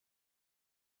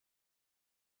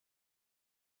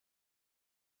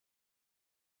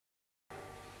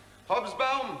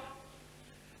Hobsbawm,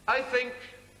 I think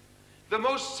the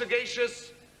most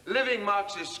sagacious living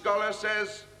Marxist scholar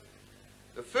says,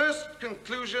 the first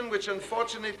conclusion which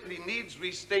unfortunately needs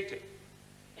restating,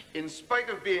 in spite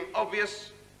of being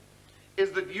obvious,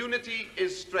 is that unity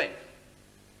is strength.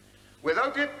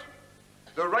 Without it,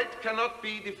 the right cannot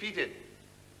be defeated.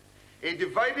 A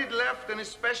divided left, and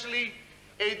especially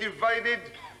a divided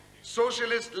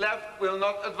socialist left, will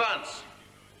not advance.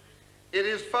 It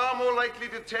is far more likely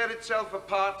to tear itself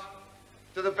apart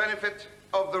to the benefit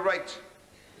of the right.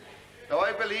 Now,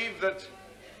 I believe that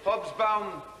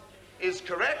Hobsbawm is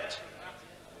correct,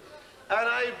 and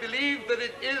I believe that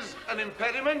it is an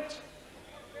impediment,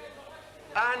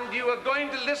 and you are going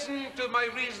to listen to my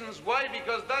reasons why,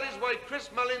 because that is why Chris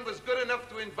Mullin was good enough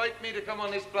to invite me to come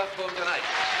on this platform tonight.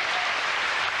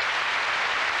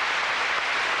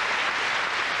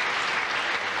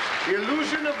 The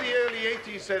illusion of the early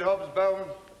 80s, said Hobsbawm,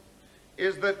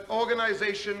 is that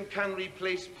organization can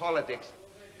replace politics.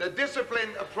 The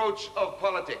disciplined approach of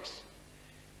politics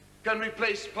can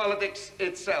replace politics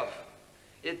itself.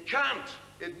 It can't,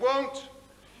 it won't,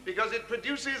 because it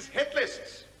produces hit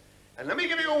lists. And let me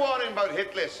give you a warning about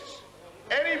hit lists.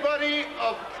 Anybody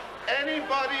of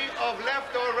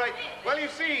left or right, well, you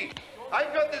see,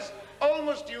 I've got this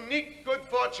almost unique good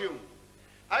fortune.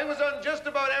 I was on just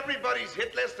about everybody's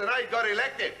hit list and I got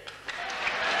elected.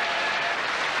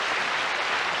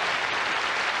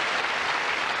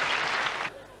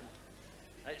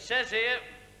 It says here,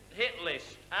 hit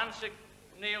list, answer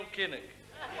Neil Kinnock.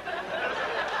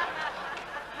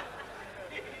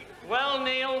 Well,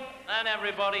 Neil and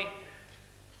everybody,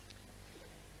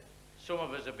 some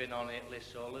of us have been on hit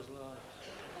lists all his lives.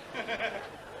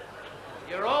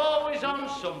 You're always on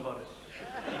somebody's.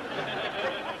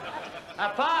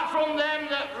 Apart from them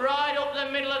that ride up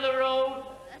the middle of the road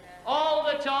all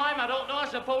the time, I don't know, I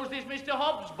suppose this Mr.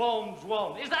 Hobsbawm's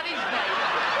one. Is that his name?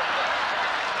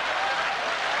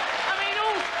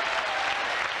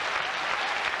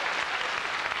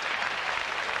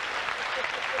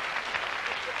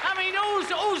 I mean,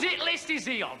 whose hit list is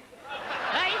he on?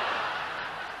 Hey?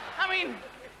 I mean,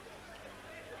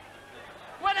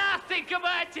 when I think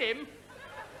about him,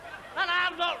 and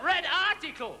I've not read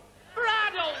article, but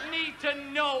I don't need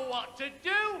to know what to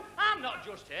do. I'm not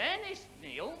just earnest,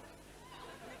 Neil.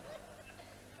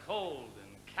 Cold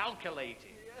and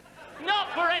calculating.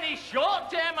 Not for any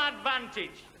short-term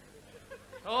advantage.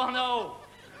 Oh, no.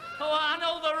 Oh, I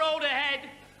know the road ahead.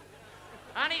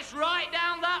 And it's right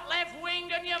down that left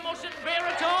wing, and you mustn't veer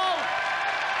at all.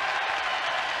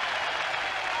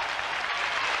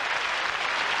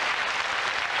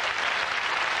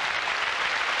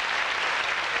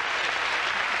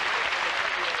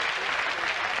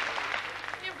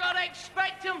 You've got to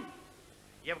expect them.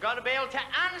 You've got to be able to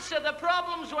answer the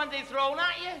problems when they're thrown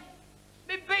at you.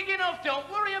 Be big enough, don't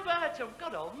worry about them.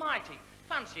 God almighty,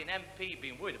 fancy an MP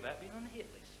being worried about being on a hit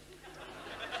list.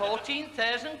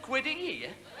 14,000 quid a year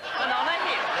and on a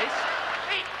hit list?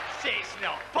 It's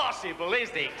not possible, is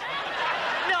it?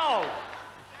 No.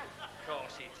 Of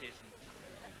course it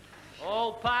isn't.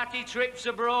 All party trips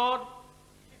abroad.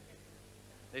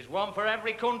 There's one for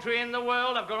every country in the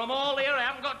world. I've got them all here. I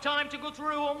haven't got time to go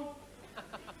through them.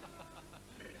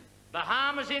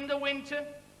 Bahamas in the winter.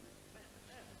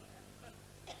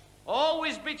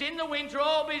 Always in the winter,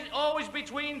 always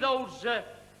between those...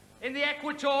 in the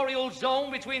equatorial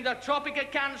zone between the Tropic of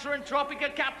Cancer and Tropic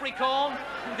of Capricorn.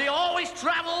 They always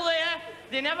travel there.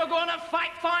 They never go on a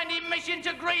fact-finding mission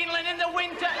to Greenland in the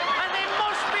winter, and there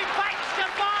must be facts to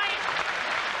find.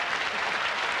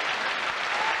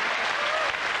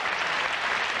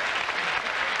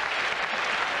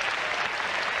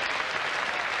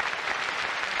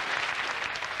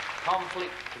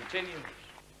 Conflict continues.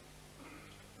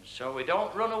 So we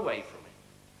don't run away from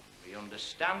it. We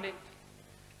understand it.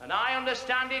 And I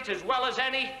understand it as well as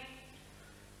any,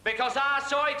 because I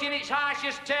saw it in its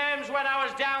harshest terms when I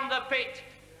was down the pit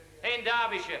in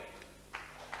Derbyshire.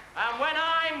 And when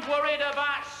I'm worried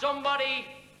about somebody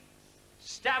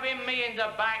stabbing me in the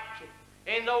back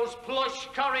in those plush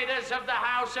corridors of the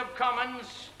House of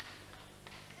Commons,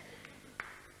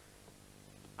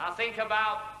 I think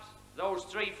about those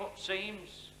 3-foot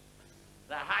seams,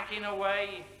 the hacking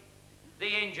away, the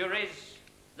injuries,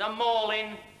 the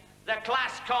mauling, the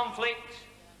class conflict.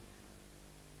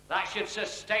 That should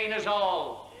sustain us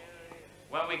all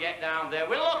when we get down there.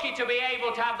 We're lucky to be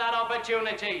able to have that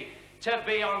opportunity to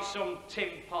be on some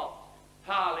tin pot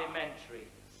parliamentary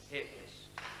hit list.